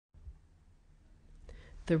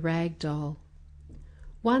the Rag Doll.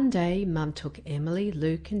 One day Mum took Emily,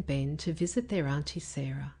 Luke and Ben to visit their Auntie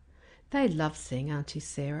Sarah. They loved seeing Auntie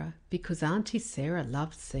Sarah because Auntie Sarah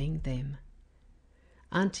loved seeing them.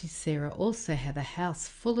 Auntie Sarah also had a house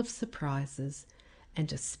full of surprises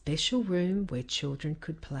and a special room where children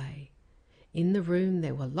could play. In the room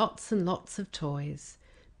there were lots and lots of toys,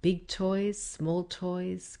 big toys, small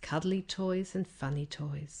toys, cuddly toys and funny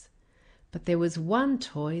toys. But there was one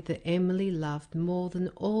toy that Emily loved more than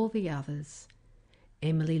all the others.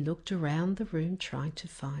 Emily looked around the room trying to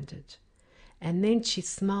find it, and then she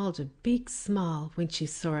smiled a big smile when she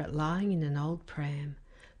saw it lying in an old pram,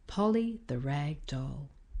 Polly the Rag Doll.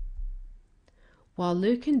 While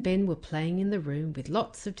Luke and Ben were playing in the room with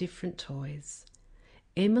lots of different toys,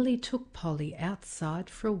 Emily took Polly outside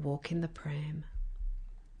for a walk in the pram.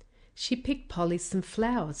 She picked Polly some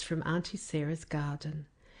flowers from Auntie Sarah's garden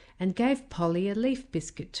and gave Polly a leaf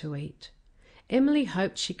biscuit to eat. Emily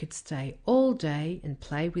hoped she could stay all day and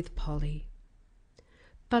play with Polly.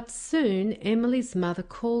 But soon Emily's mother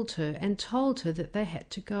called her and told her that they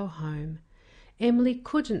had to go home. Emily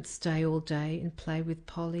couldn't stay all day and play with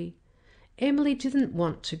Polly. Emily didn't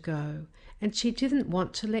want to go, and she didn't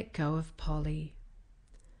want to let go of Polly.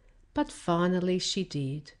 But finally she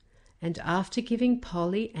did, and after giving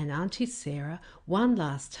Polly and Auntie Sarah one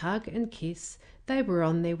last hug and kiss, they were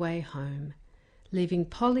on their way home, leaving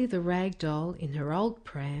Polly the Rag Doll in her old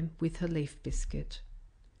pram with her leaf biscuit.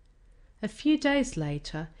 A few days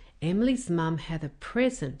later, Emily's mum had a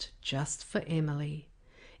present just for Emily.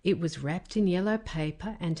 It was wrapped in yellow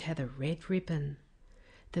paper and had a red ribbon.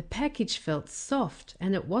 The package felt soft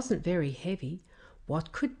and it wasn't very heavy.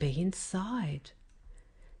 What could be inside?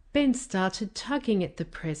 Ben started tugging at the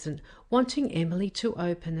present, wanting Emily to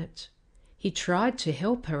open it. He tried to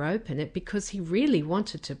help her open it because he really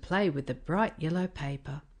wanted to play with the bright yellow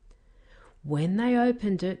paper. When they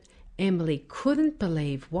opened it, Emily couldn't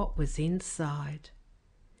believe what was inside.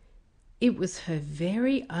 It was her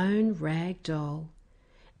very own rag doll.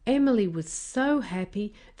 Emily was so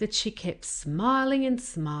happy that she kept smiling and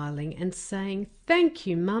saying, "Thank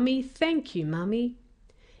you, Mummy, thank you, Mummy."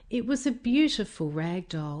 It was a beautiful rag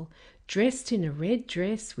doll, dressed in a red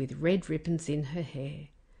dress with red ribbons in her hair.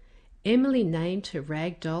 Emily named her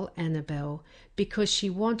rag doll Annabelle because she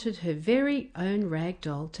wanted her very own rag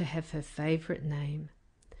doll to have her favourite name.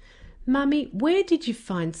 "Mummy, where did you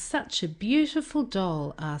find such a beautiful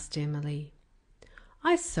doll?" asked Emily.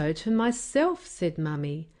 "I sewed her myself," said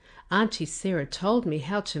Mummy. "Auntie Sarah told me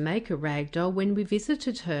how to make a rag doll when we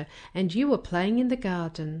visited her and you were playing in the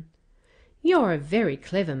garden." "You're a very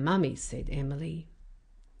clever Mummy," said Emily.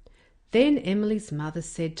 Then Emily's mother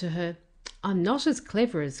said to her, "I'm not as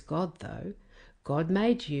clever as God, though. God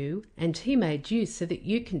made you, and he made you so that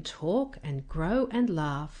you can talk and grow and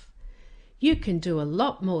laugh. You can do a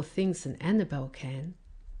lot more things than Annabelle can.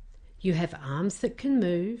 You have arms that can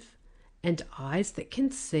move, and eyes that can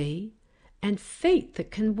see, and feet that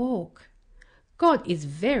can walk. God is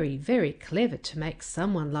very, very clever to make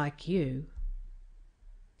someone like you."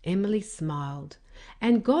 Emily smiled.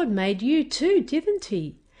 "And God made you too, didn't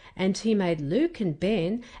he? And he made Luke and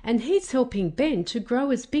Ben, and he's helping Ben to grow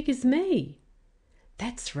as big as me."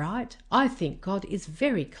 "That's right. I think God is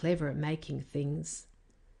very clever at making things."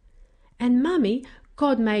 "And Mummy,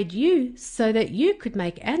 God made you so that you could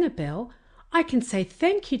make Annabelle. I can say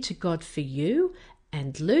thank you to God for you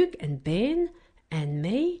and Luke and Ben and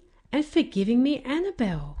me and for giving me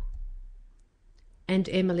Annabelle." And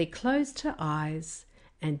Emily closed her eyes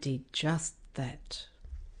and did just that.